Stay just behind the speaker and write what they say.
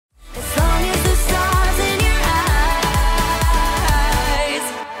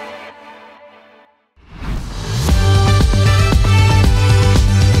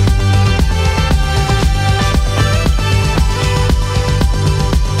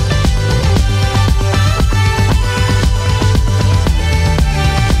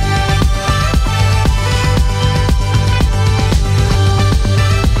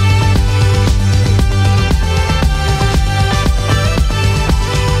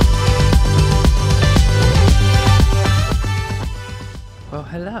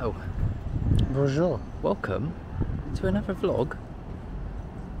Hello. Bonjour. Welcome to another vlog.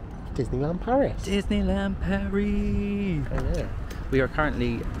 Disneyland Paris. Disneyland Paris. Oh yeah. We are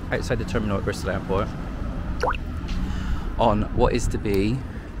currently outside the terminal at Bristol Airport on what is to be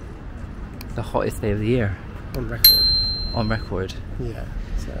the hottest day of the year. On record. On record. Yeah.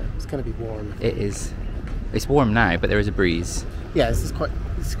 So it's going to be warm. It is. It's warm now, but there is a breeze. Yeah, this is quite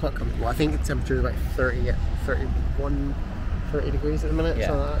comfortable. I think the temperature is like 30 degrees at the minute. Yeah.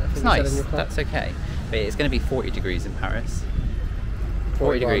 So I think It's nice. That's okay. But it's going to be 40 degrees in Paris.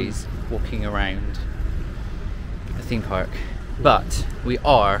 40 degrees walking around the theme park. But we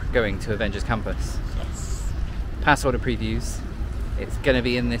are going to Avengers Campus. Yes. Pass all the previews. It's going to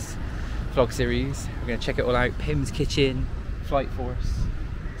be in this vlog series. We're going to check it all out. Pym's Kitchen, Flight Force,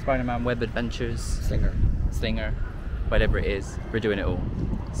 Spider-Man Web Adventures, Slinger, whatever it is, we're doing it all.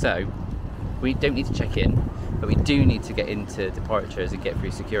 So we don't need to check in, but we do need to get into departures and get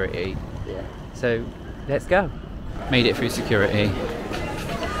through security. Yeah. So let's go. Made it through security.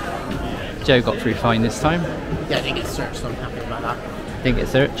 Joe got through fine this time. Yeah, I didn't get searched, so I'm happy about that. Didn't get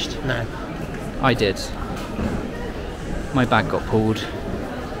searched? No. I did. My bag got pulled.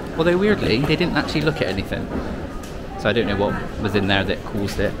 Although weirdly, they didn't actually look at anything. So I don't know what was in there that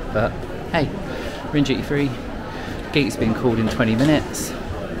caused it, but hey, we're in duty free. Gate's been called in 20 minutes.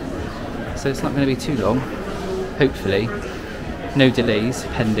 So it's not going to be too long. Hopefully. No delays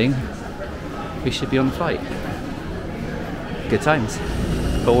pending. We should be on the flight. Good times.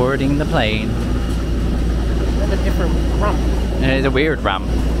 Boarding the plane. We have a different ramp. It's a weird ramp.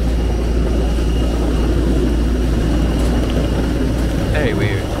 Very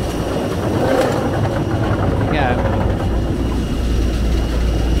weird. Yeah.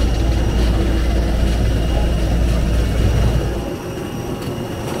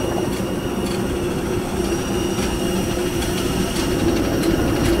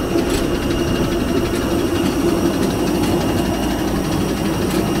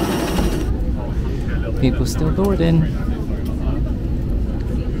 People still boarding.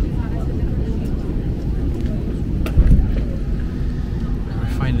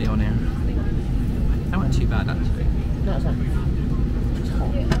 We're finally on here. That wasn't too bad actually. No, it's not. It's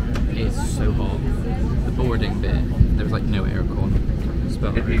hot. It is so hot. The boarding bit, there was like no aircon.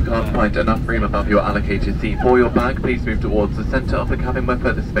 If you can't find enough room above your allocated seat for your bag, please move towards the centre of the cabin where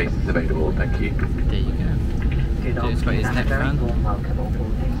further space is available. Thank you. There you go. Joe's got his neck fan.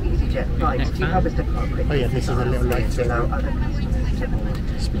 Oh yeah, this is a little light too.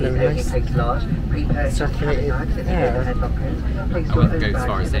 It's blue nice. Circulated air. I wouldn't go as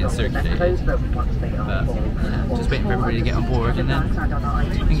far as saying circulated, but yeah, just waiting for everybody to get on board and then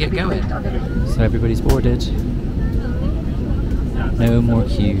we can get going. So everybody's boarded. No more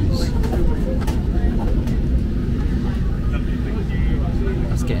queues.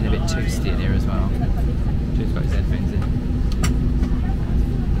 It's getting a bit toasty in here as well. Joe's got his headphones in.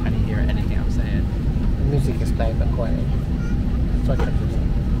 Can't you hear anything I'm saying? The music is playing but quietly.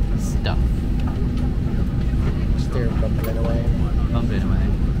 Stuff. Steering rumbling away. Bumbling away.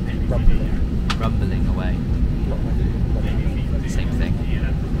 Rumbling away. Same thing.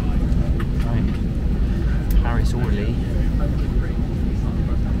 Right. Paris Orly.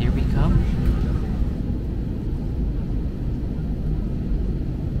 Here we come.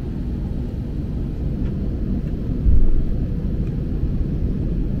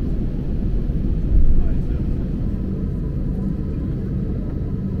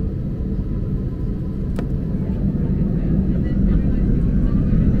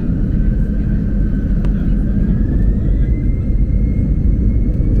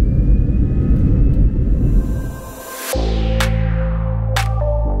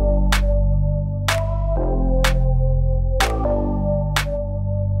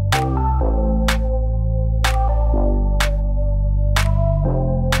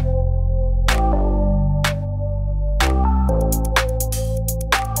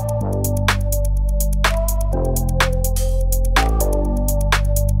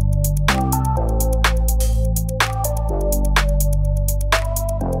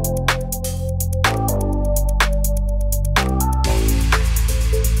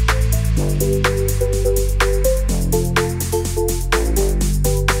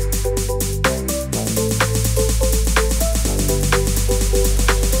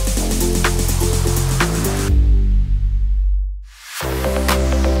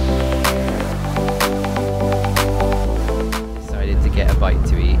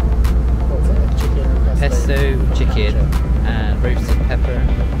 chicken and roasted pepper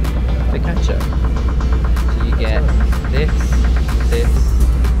focaccia. So you get this,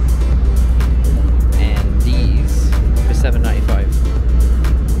 and these for $7.95.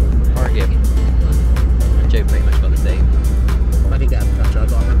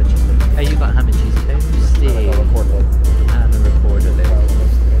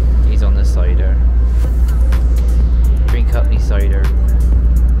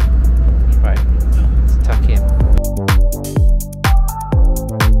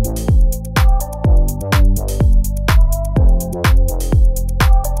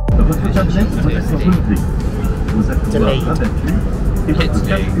 Delayed.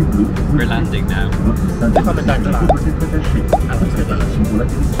 Literally, we're landing now. Coming down to that.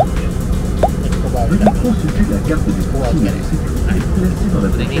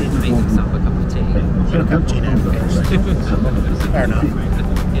 They needed to make themselves a cup of tea. Cappuccino. Fair enough.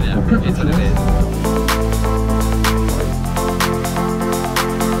 You know, it's what it is.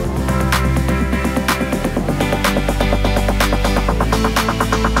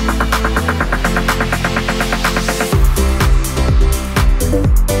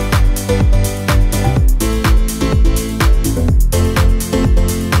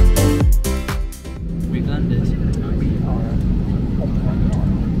 We've landed.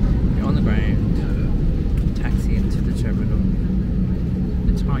 We're on the ground, taxi into the terminal.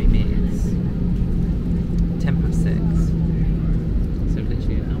 The time is 6:10. So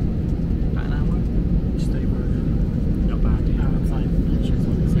literally an hour. About an hour? Just over. Not bad. Hour and 5 minutes.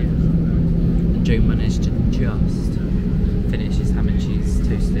 And Joe managed to just finish his ham and cheese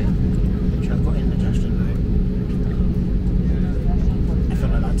toasted. Which I've got indigestion now. I feel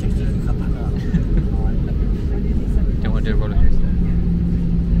like that takes you a cup back up. Don't want to do a roller coaster.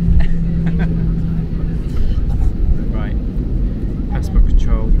 Right. Passport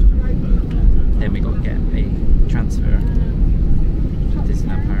control. Then we got to get a transfer to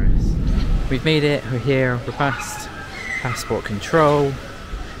Disneyland Paris. We've made it, we're here, we're past passport control.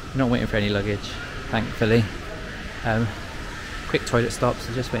 Not waiting for any luggage, thankfully. Quick toilet stop,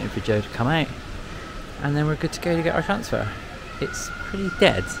 so just waiting for Joe to come out. And then we're good to go to get our transfer. It's pretty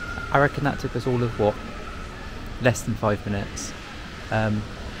dead. I reckon that took us all of what? Less than 5 minutes.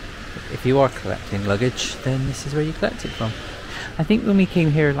 If you are collecting luggage, then this is where you collect it from. I think when we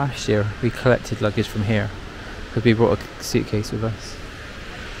came here last year, we collected luggage from here because we brought a suitcase with us.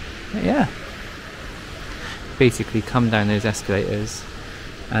 But yeah, basically come down those escalators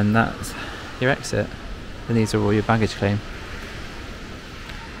and that's your exit, and these are all your baggage claim.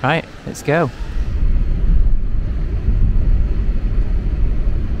 Right, let's go.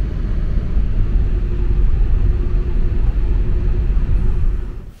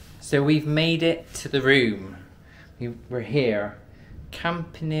 So we've made it to the room. We're here.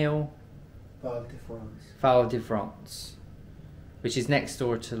 Campanile Val de France, which is next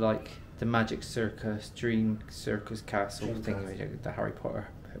door to like the Magic Circus, Dream Circus Castle thing, the Harry Potter,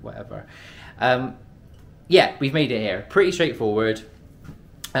 whatever. Yeah, we've made it here. Pretty straightforward.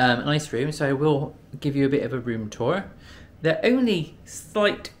 Nice room, so we'll give you a bit of a room tour. The only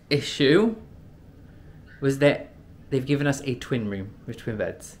slight issue was that they've given us a twin room with twin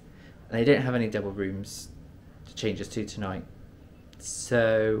beds. And they don't have any double rooms to change us to tonight.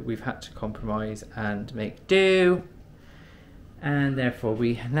 So we've had to compromise and make do. And therefore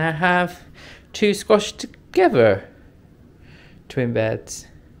we now have 2 squashed together twin beds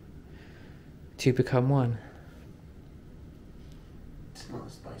to become 1. It's not a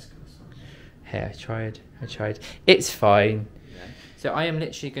Spice Girls song. Hey, I tried. It's fine. Yeah. So I am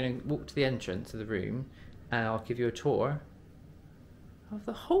literally going to walk to the entrance of the room and I'll give you a tour of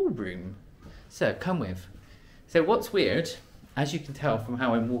the whole room. So come with. So what's weird, as you can tell from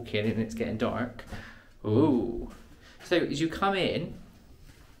how I'm walking and it's getting dark. Ooh. So as you come in,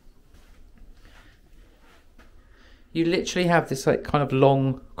 you literally have this like kind of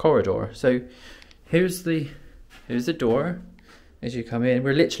long corridor. So here's the door. As you come in,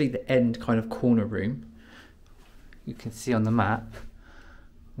 we're literally the end kind of corner room. You can see on the map,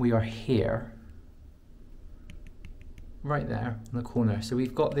 we are here. Right there in the corner. So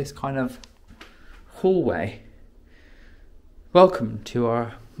we've got this kind of hallway. Welcome to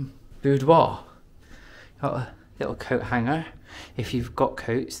our boudoir. Got a little coat hanger. If you've got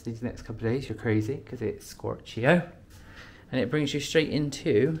coats these next couple of days, you're crazy because it's scorchio. And it brings you straight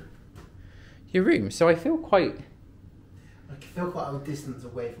into your room. So I feel quite a distance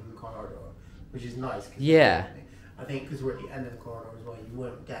away from the corridor, which is nice. Yeah. I think because we're at the end of the corridor as well, you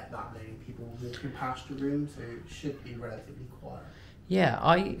won't get that many people walking past your room, so it should be relatively quiet. Yeah,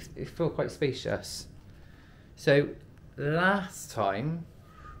 I feel quite spacious. So last time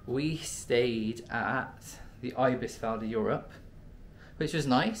we stayed at the Ibis Val de Europe, which was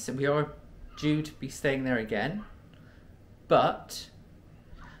nice, and we are due to be staying there again, but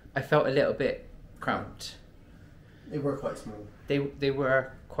I felt a little bit cramped. They were quite small. They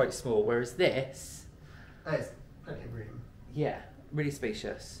were quite small, whereas this... There's plenty of room. Yeah, really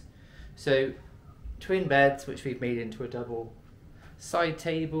spacious. So, twin beds, which we've made into a double. Side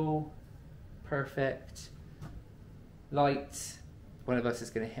table, perfect. Light, one of us is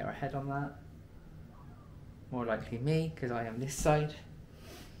going to hit our head on that. More likely me, because I am this side.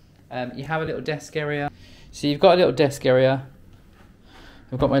 You have a little desk area. So you've got a little desk area.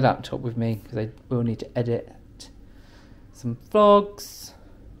 I've got my laptop with me because I will need to edit some vlogs.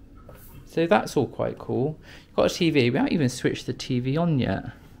 So that's all quite cool. You've got a TV. We haven't even switched the TV on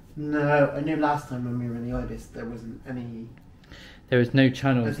yet. No, I know last time when we were in the Ibis there wasn't any... There was no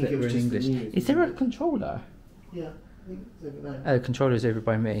channels I think that it were was in just the English. news, Is there a wasn't it? controller? Yeah, I think it's over there. Oh, the controller's over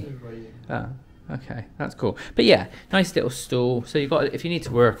by me. Over by you. Oh, okay, that's cool. But yeah, nice little stool. So you've got, if you need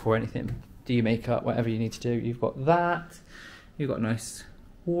to work or anything, do your makeup, whatever you need to do, you've got that. You've got a nice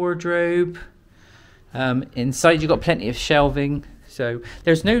wardrobe. Inside you've got plenty of shelving. So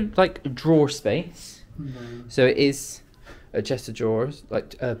there's no like drawer space. No. So it is a chest of drawers,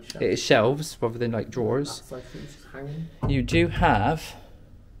 like it is shelves rather than like drawers. That's like it's just hanging. You do have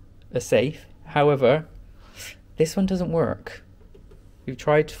a safe. However, this one doesn't work. We've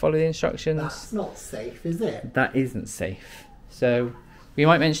tried to follow the instructions. That's not safe, is it? That isn't safe. So we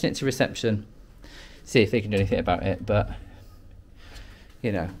might mention it to reception, see if they can do anything about it, but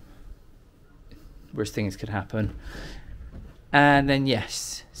you know, worst things could happen. And then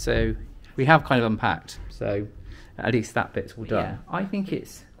yes, so we have kind of unpacked, so at least that bit's all done. Yeah, I think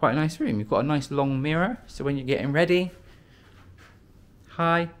it's quite a nice room. You've got a nice long mirror, so when you're getting ready,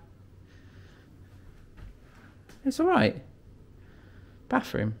 hi, it's all right.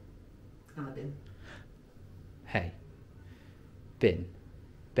 Bathroom. And a bin. Hey, bin.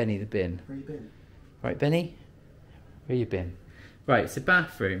 Benny the bin. Where you been? Right, Benny? Where you been? Right, so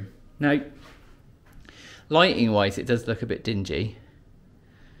bathroom. Now, lighting wise, it does look a bit dingy,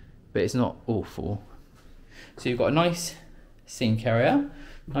 but it's not awful. So you've got a nice sink area,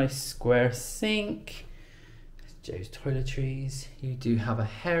 nice square sink, Joe's toiletries. You do have a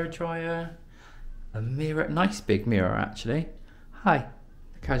hairdryer, a mirror, nice big mirror actually. Hi,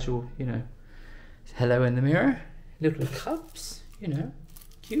 casual, you know, hello in the mirror. Little cups, you know,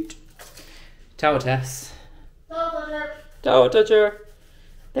 cute. Towel Tess. Towel toucher.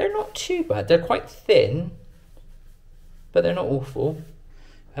 They're not too bad. They're quite thin, but they're not awful.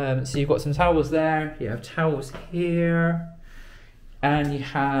 So you've got some towels there. You have towels here, and you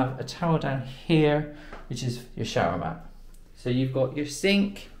have a towel down here, which is your shower mat. So you've got your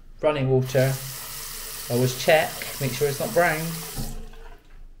sink, running water. Always check, make sure it's not brown.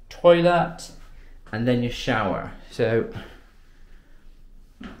 Toilet, and then your shower. So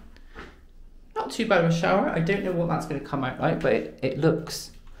not too bad of a shower. I don't know what that's going to come out like, but it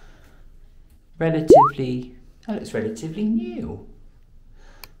looks relatively. That looks relatively new.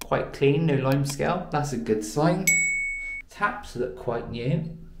 Quite clean, no lime scale. That's a good sign. Taps look quite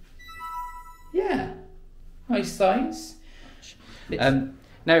new. Yeah, nice size.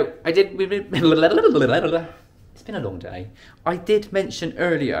 Now, I did. It's been a long day. I did mention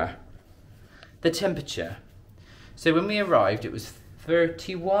earlier the temperature. So when we arrived, it was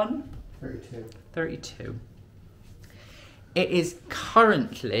 31. 32. 32. It is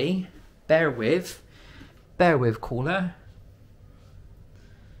currently, bear with caller.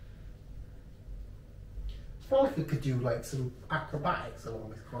 I feel like we could do like some acrobatics along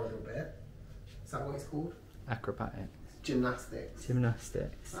this corridor bit. Is that what it's called? Acrobatic. Gymnastics.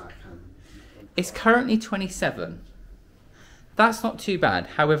 Gymnastics. I can. It's currently 27. That's not too bad.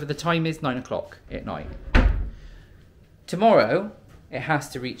 However, the time is 9 o'clock at night. Tomorrow, it has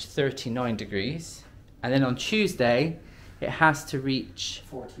to reach 39 degrees. And then on Tuesday, it has to reach...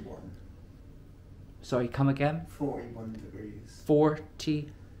 41. Sorry, come again? 41 degrees.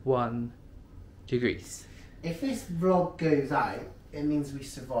 41 degrees. If this vlog goes out, it means we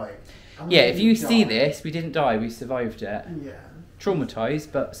survived. And we Yeah, if you didn't see die. this, we didn't die, we survived it. Yeah.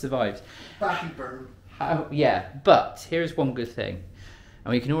 Traumatised, but survived. Badly burned. Yeah, but here's one good thing.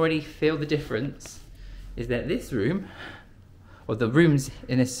 And we can already feel the difference, is that this room, or the rooms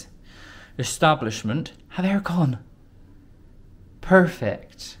in this establishment, have aircon.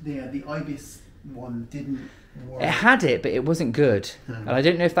 Perfect. Yeah, the Ibis one didn't work. It had it, but it wasn't good. And I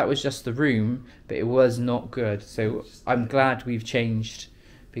don't know if that was just the room, but it was not good. So I'm glad we've changed,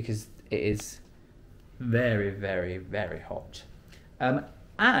 because it is very, very, very hot.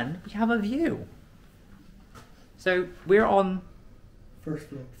 And we have a view. So we're on First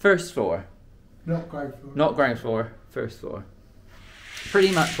floor. first floor. Not ground floor. Not ground floor, first floor.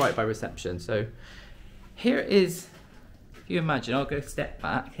 Pretty much right by reception. So here is, if you imagine, I'll go step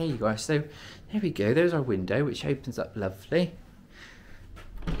back. Here you go. So there we go. There's our window, which opens up lovely.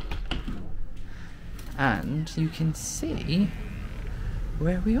 And you can see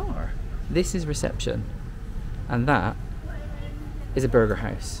where we are. This is reception. And that is a burger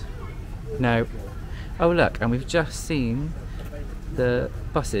house. Now, oh look, and we've just seen the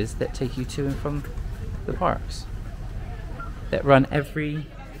buses that take you to and from the parks that run every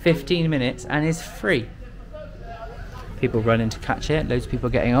 15 minutes and is free. People running to catch it, loads of people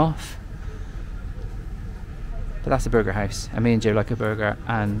getting off. But that's a burger house, and me and Joe like a burger,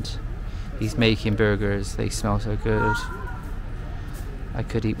 and he's making burgers. They smell so good. I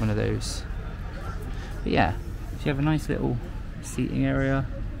could eat one of those. But yeah, if you have a nice little seating area.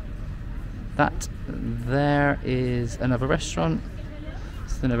 That there is another restaurant.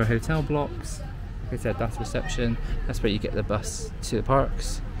 It's another hotel blocks. Like I said, that's reception. That's where you get the bus to the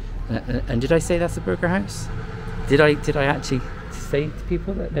parks. And did I say that's a burger house? Did I actually say to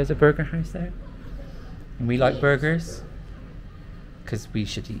people that there's a burger house there? And we like burgers? Because we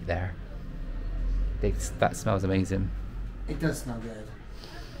should eat there. That smells amazing. It does smell good.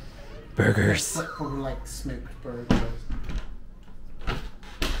 Burgers. It's probably like smoked burgers.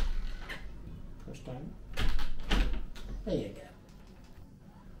 First time. There you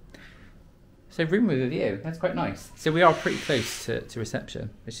go. So room with a view, that's quite nice. So we are pretty close to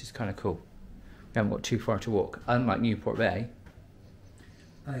reception, which is kind of cool. We haven't got too far to walk, unlike Newport Bay.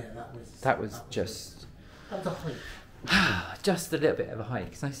 Oh yeah, that was just... That was a hike. Just a little bit of a hike.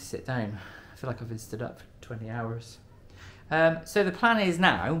 It's nice to sit down. I feel like I've been stood up for 20 hours. So the plan is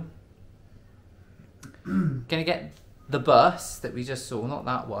now, gonna get the bus that we just saw, not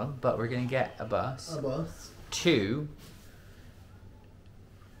that one, but we're gonna get a bus. To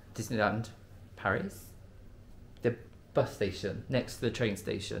Disneyland Paris. The bus station next to the train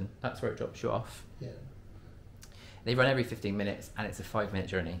station. That's where it drops you off. Yeah. They run every 15 minutes and it's a 5-minute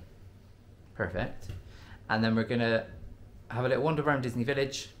journey. Perfect. And then we're gonna have a little wander around Disney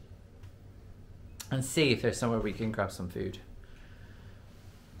Village and see if there's somewhere we can grab some food.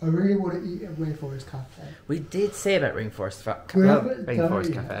 I really want to eat at Rainforest Cafe. We did say about Rainforest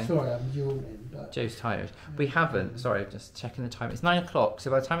Cafe. Sorry, I'm yawning. But Joe's tired. We haven't. Sorry, I'm just checking the time. It's 9 o'clock, so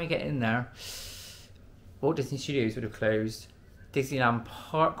by the time we get in there, Walt Disney Studios would have closed. Disneyland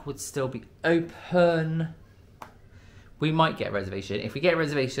Park would still be open. We might get a reservation. If we get a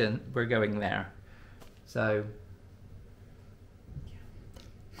reservation, we're going there. So,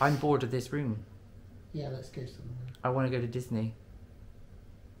 I'm bored of this room. yeah, let's go somewhere. I want to go to Disney.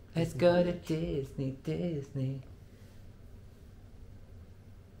 Let's go to Disney.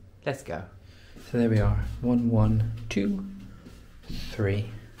 Let's go. So there we are. 1, 1, 2, 3.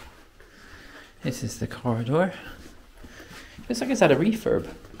 This is the corridor. Looks like it's had a refurb.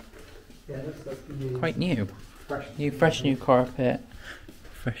 Yeah, it looks like new. Quite new. Fresh new carpet.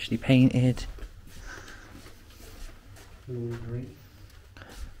 Freshly painted.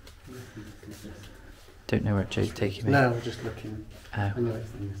 Don't know where Joe's taking me. No, we're just looking. Oh. I know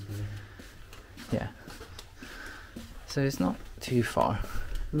it's in this way. Yeah. So it's not too far.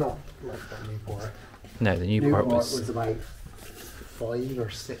 Not like that Newport. No, the Newport was about 5 or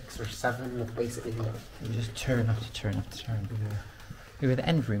 6 or 7, basically. You just turn after turn after turn. Yeah. We were at the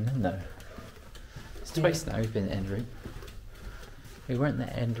end room, then though. It's twice now we've been at the end room. We weren't in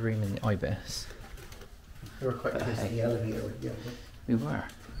the end room in the Ibis. We were quite close to the elevator. Yeah. We were.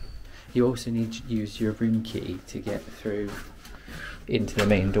 You also need to use your room key to get through into the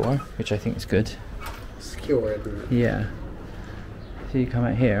main door, which I think is good. Secure, isn't it? Yeah. So you come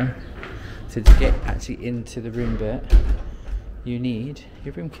out here. So to get actually into the room bit, you need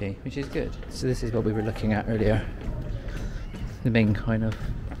your room key, which is good. So this is what we were looking at earlier. The main kind of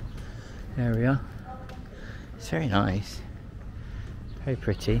area. It's very nice. Very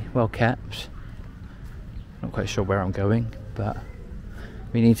pretty, well kept. Not quite sure where I'm going, but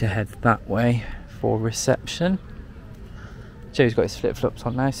we need to head that way for reception. Joe's got his flip-flops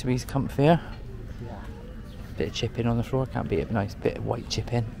on now, so he's comfier. Yeah. Bit of chipping on the floor, can't beat it. Nice bit of white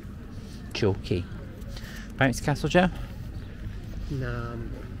chipping. Chalky. Bouncy Castle, Joe? No,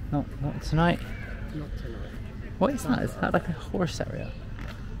 Not tonight. not tonight. What is that? Is that like a horse area?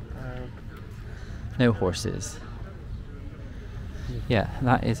 No horses. Yeah,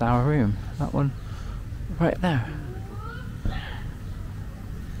 that is our room. That one right there.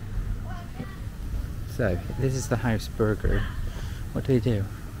 So, this is the house burger. What do they do?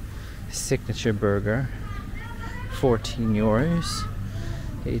 Signature burger. €14.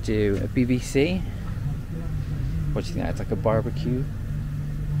 They do a BBC. What do you think? It's like a barbecue.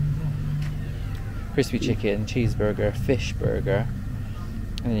 Crispy chicken, cheeseburger, fish burger.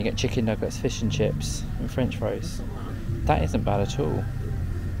 And then you get chicken nuggets, fish and chips, and french fries. That isn't bad at all.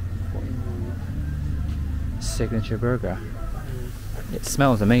 Signature burger. It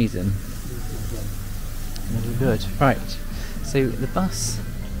smells amazing. Really good. Right, so the bus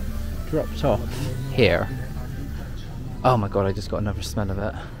dropped off here. Oh my god, I just got another smell of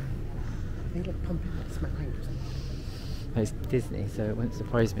it. They look pumping that smell out. It's Disney, so it wouldn't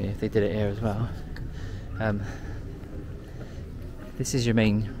surprise me if they did it here as well. This is your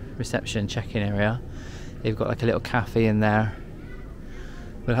main reception check-in area. They've got like a little cafe in there.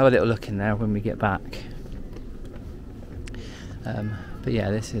 We'll have a little look in there when we get back. But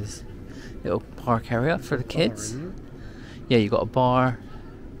yeah, this is a little park area for the kids. Yeah, you've got a bar.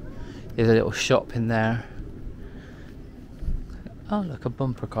 There's a little shop in there. Oh look, a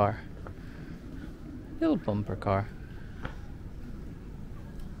bumper car. Little bumper car.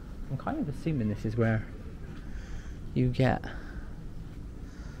 I'm kind of assuming this is where you get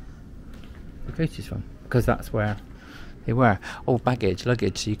the coaches from, because that's where they were. Oh, luggage,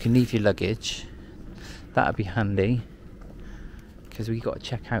 so you can leave your luggage. That'd be handy, because we got to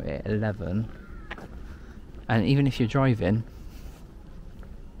check out at 11. And even if you're driving,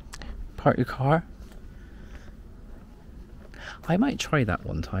 park your car. I might try that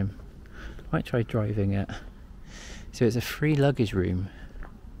one time. I might try driving it. So it's a free luggage room.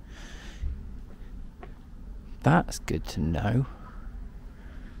 That's good to know.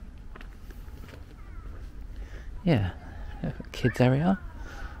 Yeah, kids area.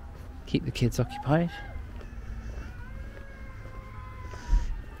 Keep the kids occupied.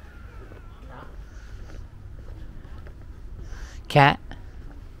 Cat.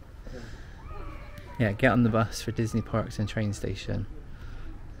 Yeah, get on the bus for Disney Parks and train station.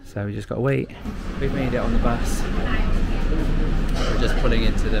 So we just got to wait. We've made it on the bus. We're just pulling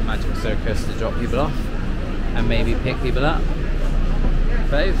into the Magic Circus to drop people off and maybe pick people up.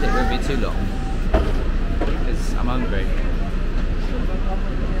 But hopefully it won't be too long, because I'm hungry.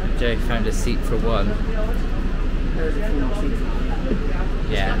 Joe found a seat for one.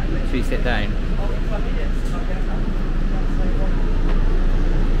 Yeah, should we sit down?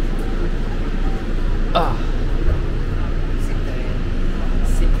 Oh.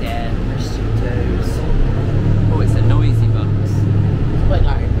 Sit down, rest your toes. Oh, it's a noisy bus. It's quite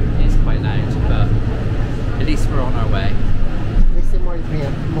loud. It's quite loud, but at least we're on our way. This reminds me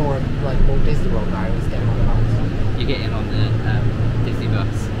of more Disney World now. It's getting on the bus. You're getting on the Disney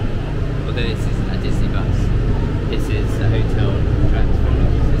bus. Although this isn't a Disney bus. This is a hotel transfer.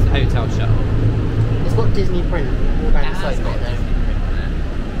 It's a hotel shuttle. It's got Disney print all down the side of it now.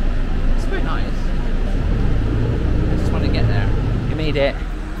 It's quite nice. I just want to get there. We made it.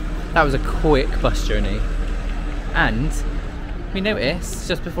 That was a quick bus journey. And we noticed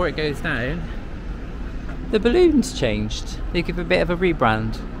just before it goes down, the balloons changed. They give a bit of a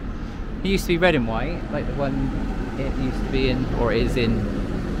rebrand. It used to be red and white, like the one it used to be in, or is in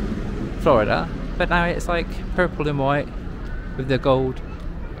Florida. But now it's like purple and white with the gold.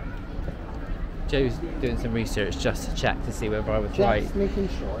 Joe's doing some research just to check to see whether I was right. Just making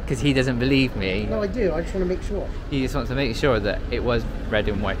sure. Because he doesn't believe me. No, I do. I just want to make sure. He just wants to make sure that it was red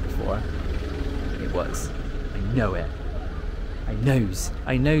and white before. It was. I know it. I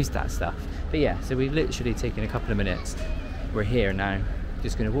knows that stuff. But yeah, so we've literally taken a couple of minutes. We're here now.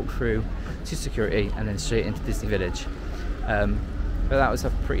 Just going to walk through to security and then straight into Disney Village. But that was a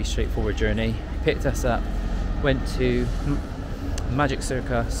pretty straightforward journey. Picked us up, went to Magic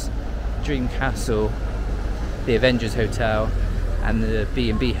Circus, Dream Castle, the Avengers Hotel and the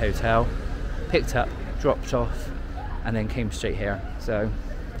B&B Hotel. Picked up, dropped off, and then came straight here. So,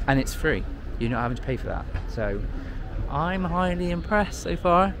 and it's free. You're not having to pay for that. So I'm highly impressed so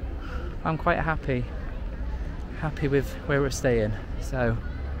far. I'm quite happy with where we're staying. So,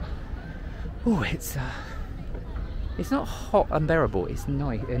 oh, it's not hot unbearable. It's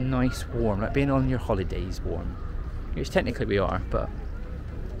nice warm, like being on your holidays warm, which technically we are, but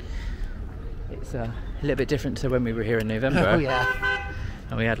it's a little bit different to when we were here in November. Oh yeah.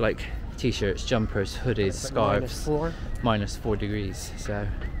 And we had like t-shirts, jumpers, hoodies, scarves. -4 degrees. So,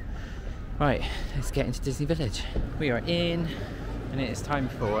 right, let's get into Disney Village. We are in, and it is time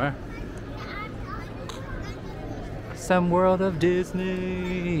for some World of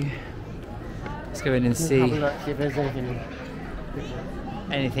Disney. Let's go in and see if there's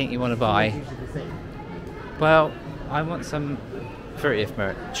anything you want to buy. Well, I want some 30th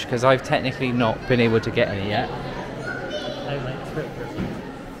merch because I've technically not been able to get any yet.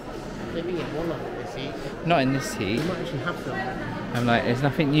 Maybe get one of this heat. Not in this heat. You might actually have some. I'm like, there's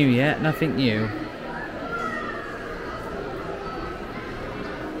nothing new yet, nothing new.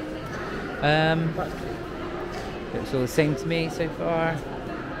 Looks all the same to me so far.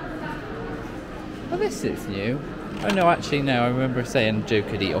 Oh, this is new. Oh no, actually no, I remember saying Joe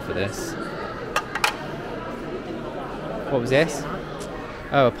could eat off of this. What was this?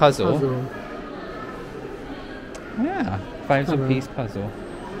 Oh, a puzzle. Yeah, 5-piece puzzle.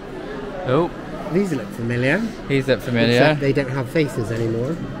 Oh. These look familiar. These look familiar. Except they don't have faces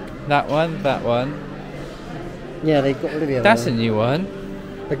anymore. That one, that one. Yeah, they've got rid of the other That's one. A new one.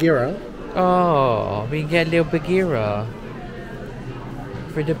 Bagheera. Oh, we can get a little Bagheera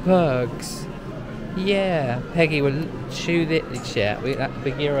for the pugs. Yeah, Peggy will chew this. Yeah, that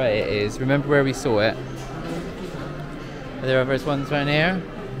Bagheera it is. Remember where we saw it? Are there other ones around here?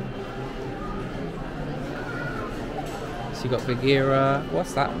 So you got Bagheera.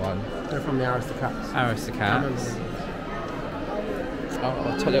 What's that one? They're from the Aristocats. Aristocats.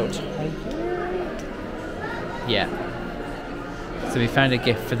 Oh, little tiger. Yeah. So we found a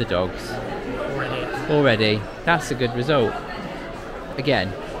gift for the dogs. Already. That's a good result.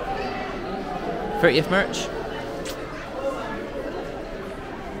 Again. 30th merch?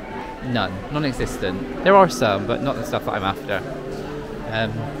 None. Non-existent. There are some, but not the stuff that I'm after.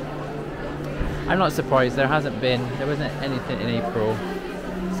 I'm not surprised. There wasn't anything in April.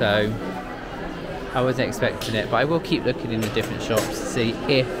 So I wasn't expecting it. But I will keep looking in the different shops to see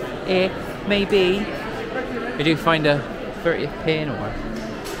if maybe we do find a 30th pin or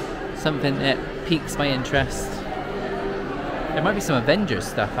something that piques my interest. There might be some Avengers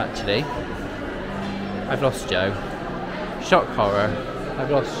stuff actually. I've lost Joe. Shock horror. I've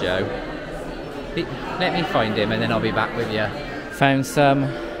lost Joe. Let me find him and then I'll be back with you. Found some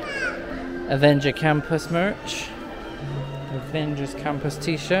Avengers Campus merch. Avengers Campus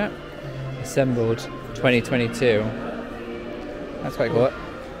t-shirt. Assembled 2022. That's quite good.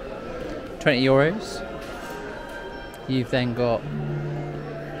 20 euros. You've then got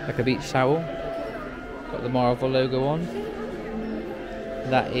like a beach towel. Got the Marvel logo on.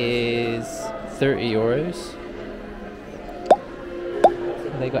 That is 30 euros.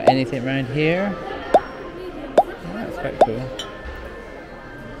 Have they got anything around here? Oh, that's quite cool.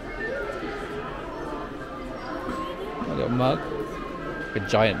 A little mug. A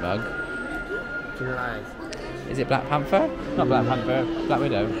giant mug. Is it Black Panther? Not Black Panther, Black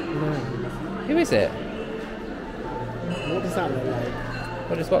Widow. No. Who is it? What does that look like?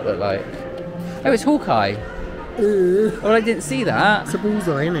 What does what look like? Oh, it's Hawkeye. Well, I didn't see that. It's a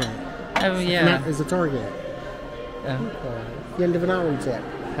bullseye, isn't it? Oh, yeah. That is a target. The end of an arrow tip.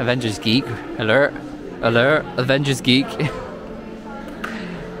 Avengers Geek. Alert. Alert. Avengers Geek.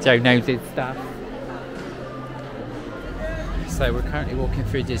 Joe knows his stuff. So we're currently walking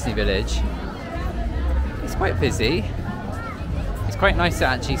through Disney Village. It's quite busy. It's quite nice to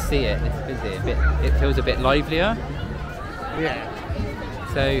actually see it. It's busy. It feels a bit livelier. Yeah.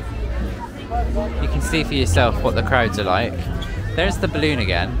 So you can see for yourself what the crowds are like. There's the balloon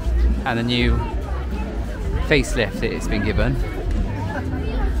again, and the new facelift that it's been given.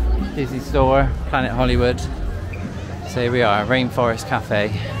 Disney Store, Planet Hollywood. So here we are, Rainforest Cafe.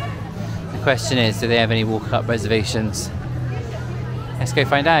 The question is, do they have any walk-up reservations? Let's go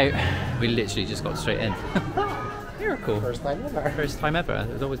find out. We literally just got straight in. Miracle. First time ever. First time ever.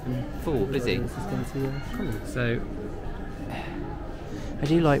 It's always been full, busy. So I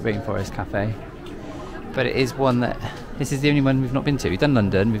do like Rainforest Cafe, but it is one that this is the only one we've not been to. We've done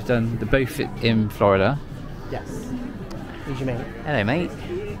London, we've done the both in Florida. Yes. Who's your mate? Hello, mate.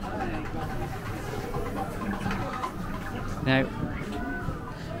 Now,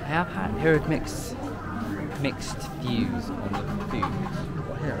 I have heard mixed views on the food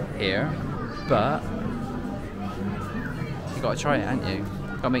here, but you gotta try it, haven't you?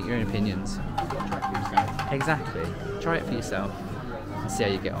 Gotta make your own opinions. Exactly. Try it for yourself and see how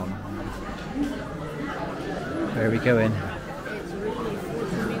you get on. Where are we going?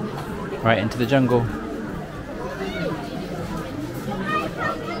 Right into the jungle.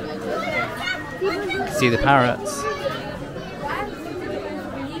 See the parrots.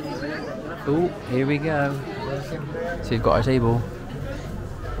 Oh, here we go. So we've got our table.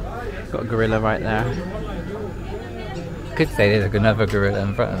 Got a gorilla right there. Could say there's another gorilla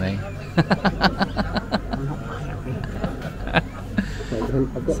in front of me.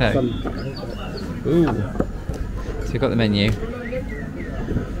 So we've got the menu.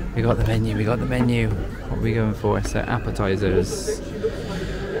 We got the menu. What are we going for? So appetizers.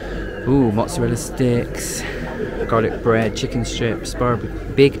 Ooh, mozzarella sticks, garlic bread, chicken strips,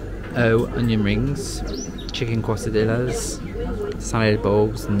 big O onion rings, chicken quesadillas, salad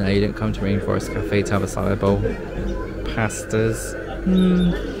bowls. No, you don't come to Rainforest Cafe to have a salad bowl. Pastas,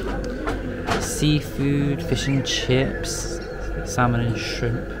 seafood, fish and chips, salmon and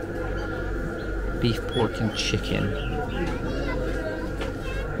shrimp, beef, pork and chicken.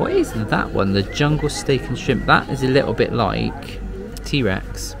 What is that one? The jungle steak and shrimp. That is a little bit like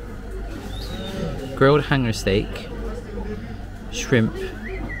T-Rex. Grilled hanger steak, shrimp,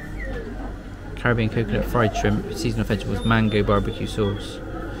 Caribbean coconut fried shrimp, seasonal vegetables, mango barbecue sauce,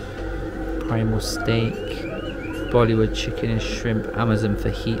 primal steak, Bollywood chicken and shrimp, Amazon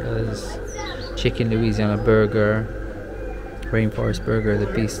fajitas, chicken Louisiana burger, Rainforest burger, the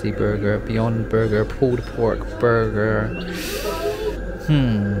Beastly burger, Beyond burger, pulled pork burger,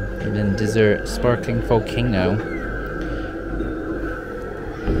 And then dessert, sparkling volcano.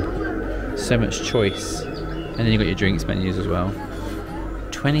 So much choice. And then you got your drinks menus as well.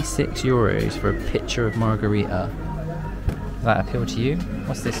 26 euros for a pitcher of margarita. Does that appeal to you?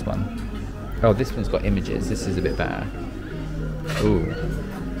 What's this one? Oh, this one's got images. This is a bit better. Ooh,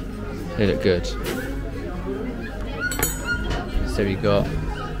 they look good. So we got,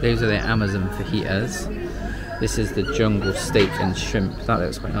 those are the Amazon fajitas. This is the jungle steak and shrimp. That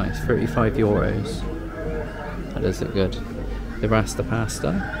looks quite nice. 35 euros. That does look good. The rasta pasta.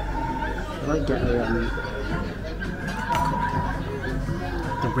 I might get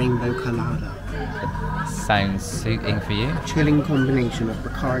the rainbow colada. Sounds suiting for you. Chilling combination of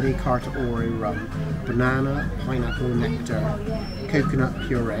Bacardi, Carta Oro rum, banana, pineapple nectar, coconut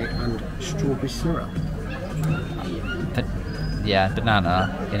puree, and strawberry syrup. Yeah, banana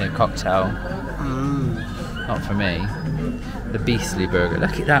in a cocktail. Not for me. The beastly burger.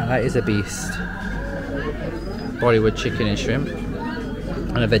 Look at that. That is a beast. Bollywood chicken and shrimp,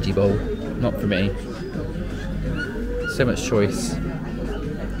 and a veggie bowl. Not for me. So much choice.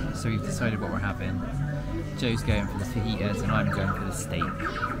 So we've decided what we're having. Joe's going for the fajitas and I'm going for the steak.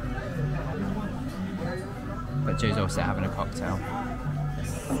 But Joe's also having a cocktail.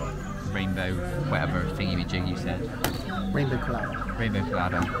 Rainbow, whatever thingy-majig you said. Rainbow colada. Rainbow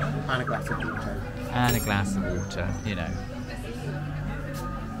colada. And a glass of water. And a glass of water, you know.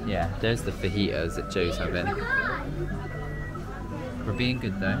 Yeah, there's the fajitas that Joe's having. We're being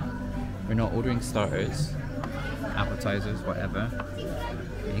good though. We're not ordering starters, appetizers, whatever.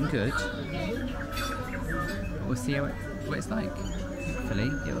 Being good. But we'll see what it's like.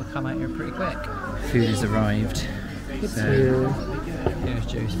 Hopefully it will come out here pretty quick. Food has arrived. So here's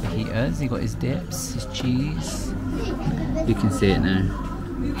Joe's fajitas. He got his dips, his cheese. You can see it now.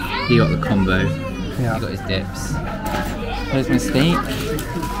 He got the combo. Yeah. He got his dips. There's my steak.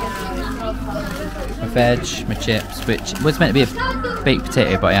 My veg, my chips, which was meant to be a baked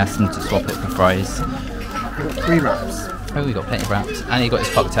potato, but I asked him to swap it for fries. We got 3 wraps. Oh, we got plenty of wraps. And he got his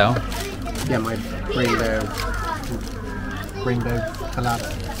cocktail. Yeah, my rainbow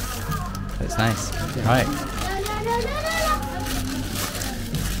colada. That's nice. Yeah. Right.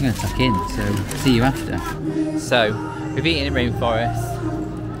 I'm going to tuck in, so see you after. So, we've eaten in Rainforest.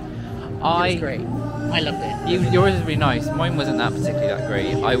 It was great. I loved it. Yours was really nice. Mine wasn't that particularly that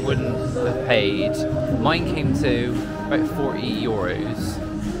great. I wouldn't have paid. Mine came to about 40 euros.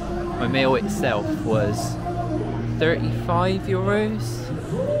 My meal itself was 35 euros.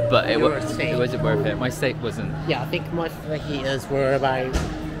 But it wasn't worth it. My steak wasn't. Yeah, I think my fajitas were about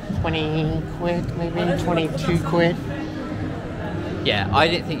 20 quid, maybe 22 quid. Yeah, I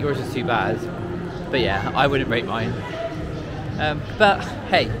didn't think yours was too bad. But yeah, I wouldn't rate mine. But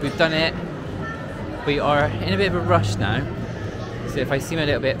hey, we've done it. We are in a bit of a rush now. So if I seem a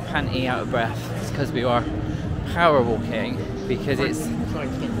little bit panty, out of breath, it's because we are power walking. Because it's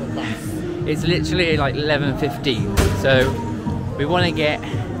literally like 11:15. So we want to get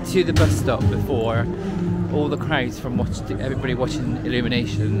to the bus stop before all the crowds from everybody watching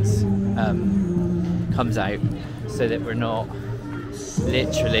Illuminations comes out, so that we're not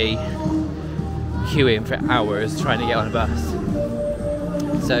literally queuing for hours trying to get on a bus.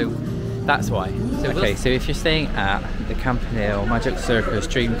 So that's why. So if you're staying at the Campanile Magic Circus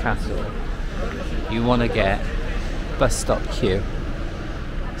Dream Castle, you want to get bus stop queue.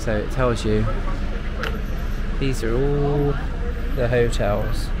 So it tells you these are all the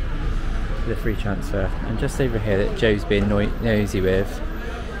hotels for the free transfer, and just over here that Joe's being nosy with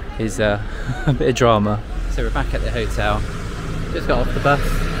is a bit of drama. So we're back at the hotel, just got off the bus.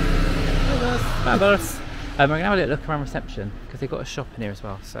 Bye bus. We're going to have a little look around reception because they've got a shop in here as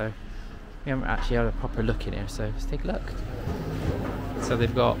well, so we haven't actually had a proper look in here, so let's take a look. So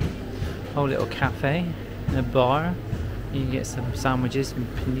they've got a whole little cafe and a bar. You can get some sandwiches and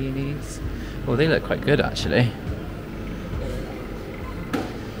paninis. Well, they look quite good actually.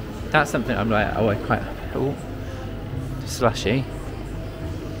 That's something I'm like, oh, I quite, oh, slushy.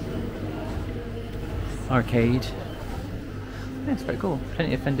 Arcade. Yeah, it's quite cool.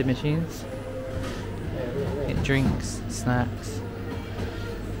 Plenty of vending machines. Get drinks, snacks.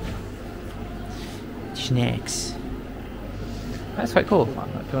 Snacks. That's quite cool.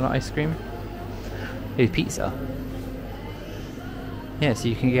 If you want ice cream. Ooh, pizza. Yeah, so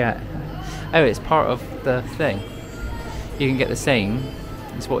you can get, oh, it's part of the thing. You can get the same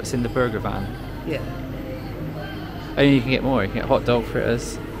as what's in the burger van. Yeah. Oh, you can get more. You can get hot dog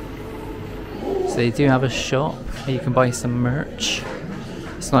fritters. So they do have a shop where you can buy some merch.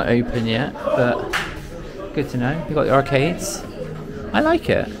 It's not open yet, but good to know. You've got the arcades. I like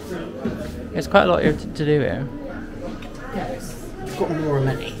it. There's quite a lot here to do here. Yes. got more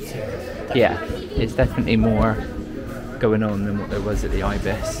amenities here. Definitely. Yeah, it's definitely more going on than what there was at the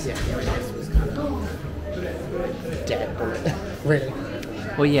Ibis. Yeah, the Ibis was kind of dead, wasn't it? Really.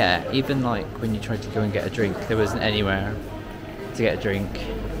 Well, yeah, even like when you tried to go and get a drink, there wasn't anywhere to get a drink.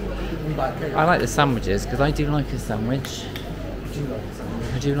 I like the sandwiches because I do like a sandwich.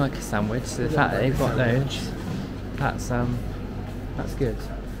 I do like a sandwich. So the fact that they've got those, that's good.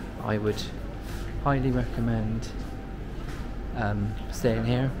 I would highly recommend staying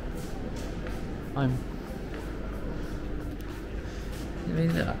here. I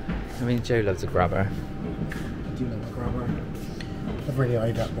mean, Joe loves a grabber. I do love a grabber. I've really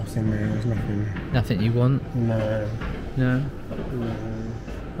eyed up what's in there. There's nothing. Nothing you want? No. No? No.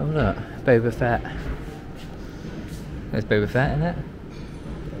 Oh look, Boba Fett. There's Boba Fett in it.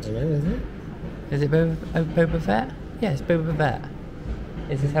 I don't know, is it? Is it Boba Fett? Yeah, it's Boba Fett.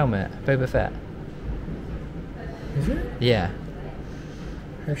 It's his helmet, Boba Fett. Is it? Yeah.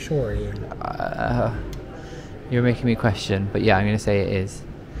 How sure are you? You're making me question, but yeah, I'm going to say it is.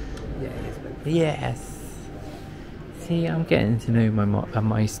 Yeah, it is. Yes. See, I'm getting to know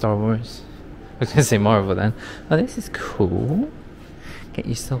my Star Wars. I was going to say Marvel then. Oh, this is cool. Get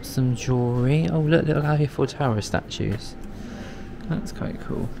yourself some jewellery. Oh, look, little Eiffel Tower statues. That's quite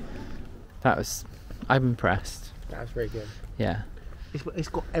cool. I'm impressed. That's very good. Yeah. It's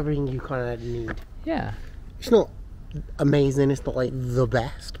got everything you kind of need. Yeah. It's not amazing. It's not like the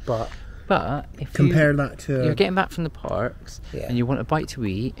best, but if compare that to you're getting back from the parks and you want a bite to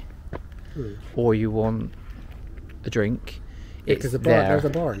eat, or you want a drink, there's a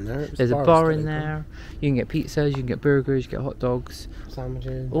bar in there. There's a bar in there. You can get pizzas, you can get burgers, you can get hot dogs,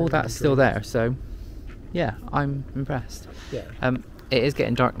 sandwiches. All that's still there. So, yeah, I'm impressed. Yeah. It is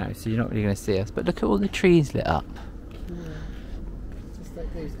getting dark now, so you're not really going to see us. But look at all the trees lit up. Yeah. Just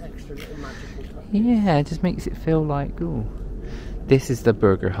like those extra little magical touches. Yeah, it just makes it feel like, ooh. This is the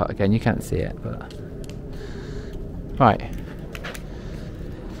Burger Hut again. You can't see it, but right.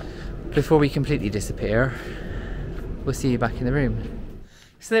 Before we completely disappear, we'll see you back in the room.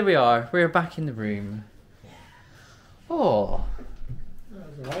 So there we are. We're back in the room. Oh,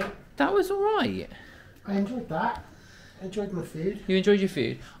 That was alright. that was alright. I enjoyed that. I enjoyed my food. You enjoyed your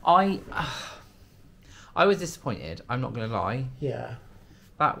food. I was disappointed. I'm not gonna lie. Yeah.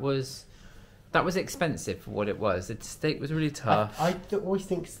 That was expensive for what it was. The steak was really tough. I always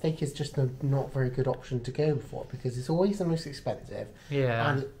think steak is just a not very good option to go for because it's always the most expensive.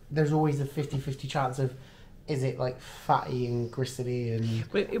 Yeah. And there's always a 50-50 chance of is it like fatty and gristly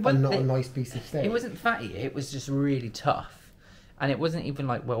and not a nice piece of steak. It wasn't fatty. It was just really tough, and it wasn't even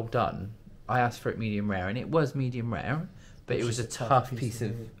like well done. I asked for it medium rare, and it was medium rare, but it was a tough piece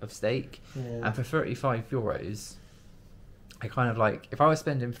of steak. Yeah. And for €35, I kind of like, if I was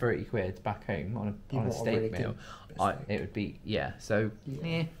spending 30 quid back home on a steak really meal, it would be, so,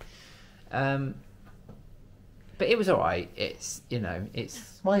 yeah. But it was alright. It's,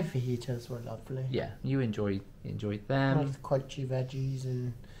 it's... My fajitas were lovely. Yeah, you enjoyed I them. had crunchy veggies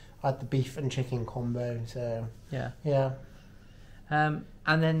and I had the beef and chicken combo, so... Yeah. Yeah. And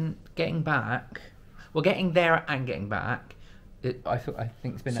then getting there and getting back, I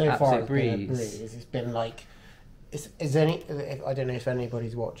think it's been an absolute breeze. It's been like... I don't know if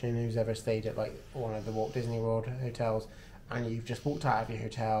anybody's watching who's ever stayed at like one of the Walt Disney World hotels and you've just walked out of your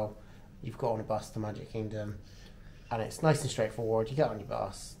hotel, you've got on a bus to Magic Kingdom and it's nice and straightforward. You get on your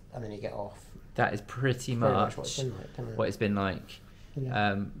bus and then you get off. That is pretty much what it's been like,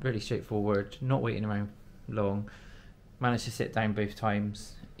 Yeah. Really straightforward, not waiting around long. Managed to sit down both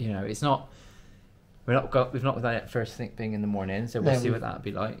times. It's not... we've not got that first thing in the morning, so we'll see what that'll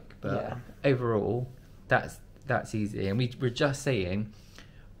be like. But overall, that's easy. And we were just saying,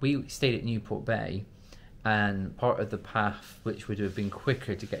 we stayed at Newport Bay, and part of the path, which would have been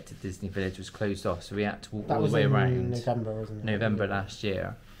quicker to get to Disney Village, was closed off. So we had to walk all the way around. November, wasn't it? November last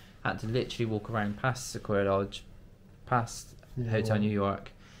year. Had to literally walk around past Sequoia Lodge, past Hotel New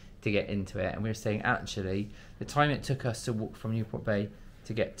York, to get into it. And we were saying, actually, the time it took us to walk from Newport Bay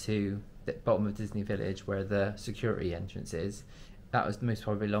to get to the bottom of Disney Village, where the security entrance is, that was most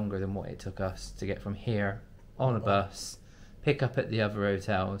probably longer than what it took us to get from here on a bus, pick up at the other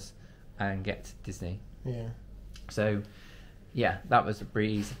hotels, and get to Disney. Yeah. So, yeah, that was a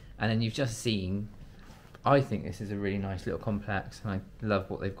breeze. And then you've just seen, I think this is a really nice little complex, and I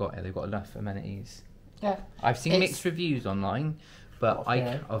love what they've got here. They've got enough amenities. Yeah. I've seen mixed reviews online, but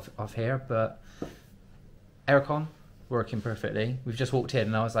of here, but aircon working perfectly. We've just walked in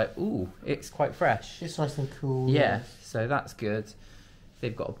and I was like, ooh, it's quite fresh. It's nice and cool. Yeah, so that's good.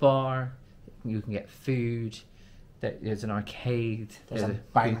 They've got a bar, you can get food, there's an arcade, there's a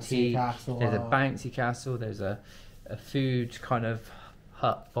bouncy boutique, castle. there's a bouncy castle, there's a a food kind of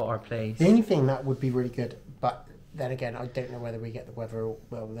hut for our place. The only thing that would be really good, but then again, I don't know whether we get the weather.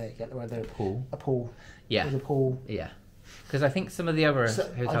 Well, they get the weather. Pool. A pool. Yeah. There's a pool. Yeah. Because I think some of the other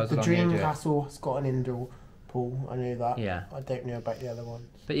hotels the along here Dream do it. Castle has got an indoor pool. I know that. Yeah. I don't know about the other ones.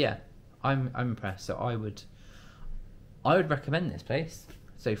 But yeah, I'm impressed. So I would recommend this place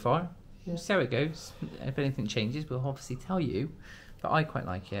so far. Yeah. We'll see how it goes. If anything changes, we'll obviously tell you. But I quite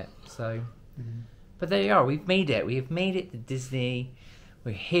like it. So, but there you are. We've made it. We have made it to Disney.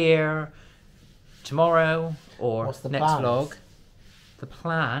 We're here tomorrow or What's the next plans? vlog. The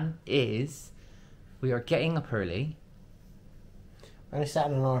plan is we are getting up early. I'm going to set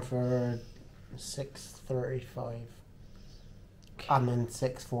an alarm for 6:35. And then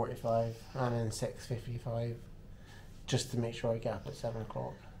 6:45. And then 6:55. Just to make sure I get up at 7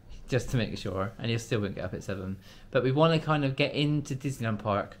 o'clock. Just to make sure, and you still won't get up at 7. But we want to kind of get into Disneyland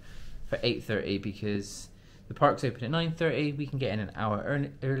Park for 8:30 because the park's open at 9:30. We can get in an hour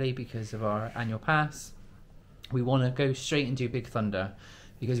early because of our annual pass. We want to go straight and do Big Thunder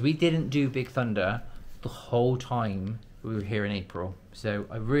because we didn't do Big Thunder the whole time we were here in April. So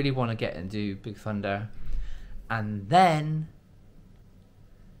I really want to get and do Big Thunder, and then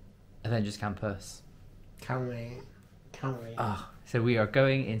Avengers Campus. Can't wait. Can't wait. So we are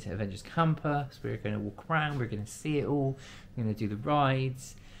going into Avengers Campus. We're going to walk around. We're going to see it all. We're going to do the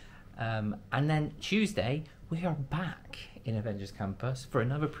rides. And then Tuesday, we are back in Avengers Campus for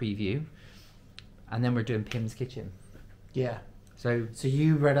another preview. And then we're doing Pim's Kitchen. Yeah. So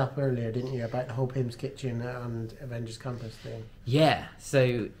you read up earlier, didn't you, about the whole Pim's Kitchen and Avengers Campus thing? yeah,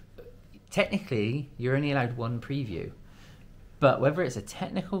 so technically you're only allowed one preview. But whether it's a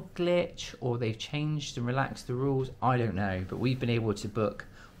technical glitch or they've changed and relaxed the rules, I don't know. But we've been able to book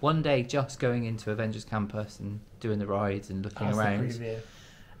one day just going into Avengers Campus and doing the rides and looking As the around. preview.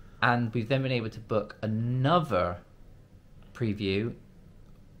 And we've then been able to book another preview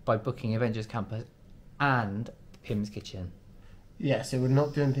by booking Avengers Campus and Pim's Kitchen. Yeah, so we're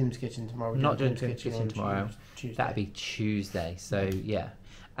not doing Pim's Kitchen tomorrow. We're not doing Pim's Kitchen on tomorrow. Tuesday. That'd be Tuesday. So yeah.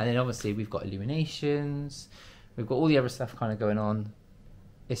 And then obviously we've got Illuminations. We've got all the other stuff kind of going on.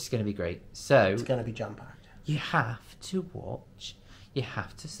 It's going to be great. So It's going to be jam-packed. you have to watch. You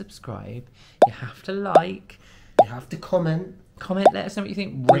have to subscribe. You have to like. You have to comment. Comment. Let us know what you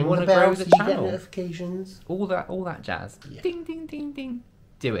think. We Ring want the to grow bell the so you get channel. notifications. All that jazz. Yeah. Ding, ding, ding, ding.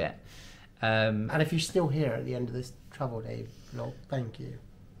 Do it. And if you're still here at the end of this travel day vlog, thank you.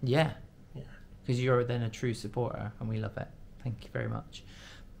 Yeah. Yeah. Because you're then a true supporter and we love it. Thank you very much.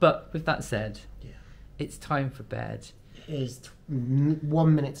 But with that said, Yeah. it's time for bed. It is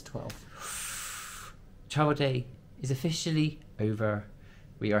 1 minute to 12. Travel day is officially over.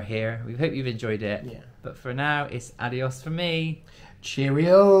 We are here. We hope you've enjoyed it. Yeah. But for now, it's adios from me.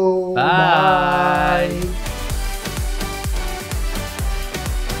 Cheerio. Bye. Bye.